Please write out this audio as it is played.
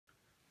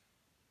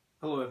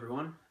Hello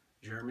everyone,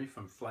 Jeremy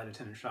from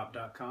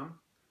FlightAttendantShop.com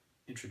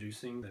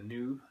introducing the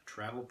new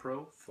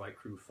Travelpro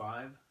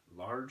FlightCrew5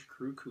 Large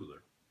Crew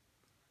Cooler.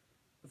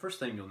 The first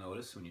thing you'll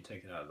notice when you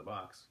take it out of the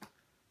box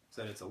is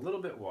that it's a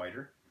little bit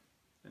wider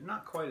and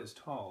not quite as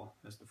tall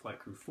as the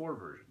FlightCrew4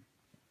 version.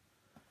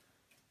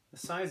 The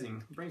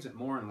sizing brings it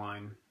more in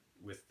line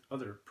with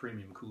other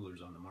premium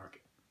coolers on the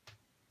market.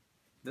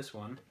 This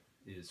one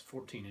is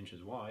 14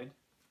 inches wide,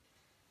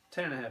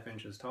 10.5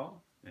 inches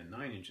tall, and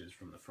 9 inches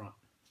from the front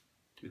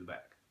to the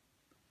back.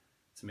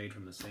 It's made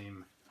from the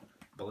same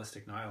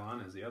ballistic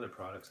nylon as the other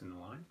products in the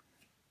line.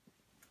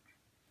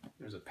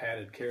 There's a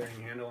padded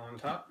carrying handle on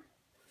top,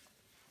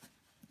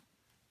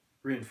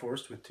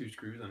 reinforced with 2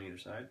 screws on either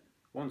side,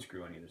 1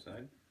 screw on either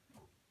side.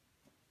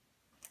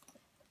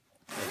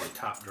 There's a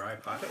top dry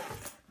pocket.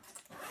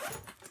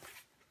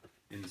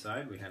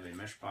 Inside we have a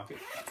mesh pocket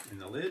in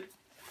the lid.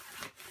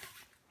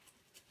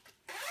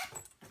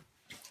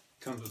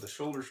 Comes with a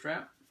shoulder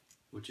strap,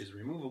 which is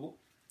removable.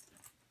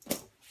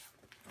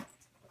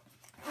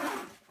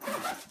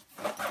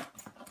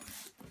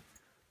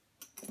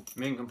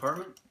 Main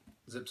compartment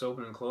zips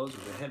open and closed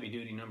with a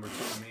heavy-duty number 2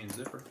 main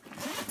zipper.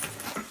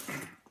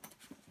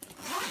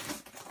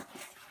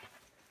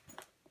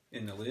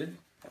 In the lid,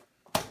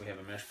 we have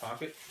a mesh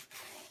pocket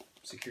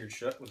secured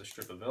shut with a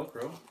strip of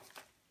Velcro.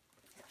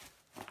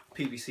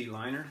 PVC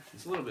liner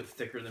is a little bit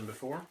thicker than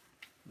before.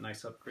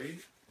 Nice upgrade.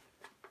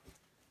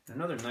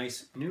 Another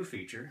nice new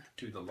feature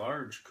to the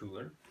large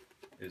cooler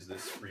is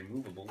this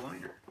removable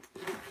liner.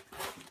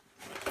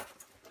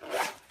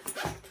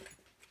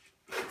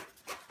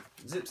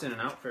 Zips in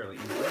and out fairly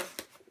easily.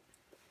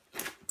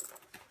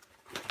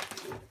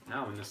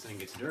 Now when this thing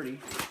gets dirty,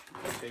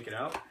 you take it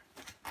out,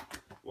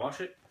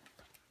 wash it,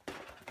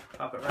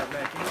 pop it right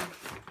back in,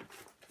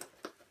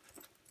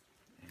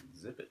 and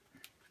zip it.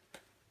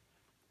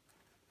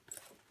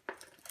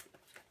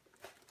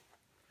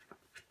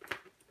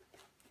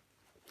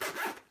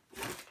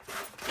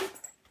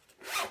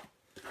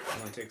 It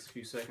only takes a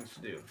few seconds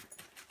to do.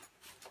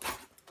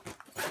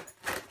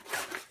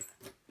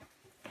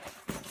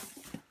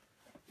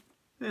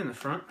 In the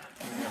front,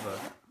 we have a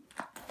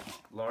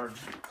large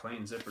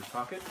plain zippered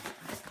pocket.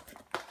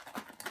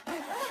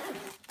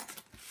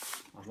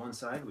 On one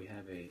side, we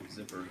have a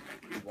zippered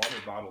water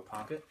bottle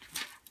pocket.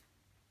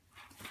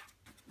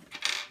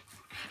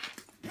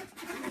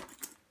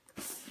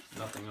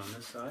 Nothing on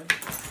this side.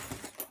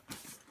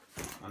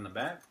 On the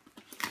back,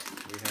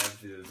 we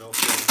have the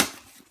Velcro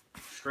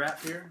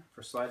strap here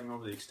for sliding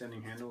over the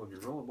extending handle of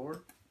your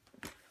rollerboard.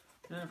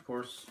 And of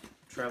course,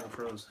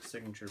 Travelpro's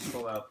signature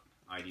pull-out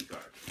ID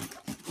card.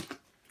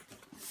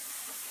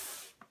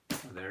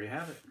 There you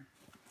have it.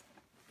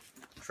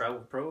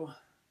 Travelpro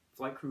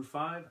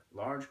FlightCrew5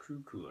 Large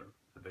Crew Cooler.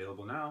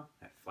 Available now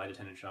at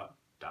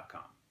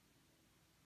FlightAttendantShop.com.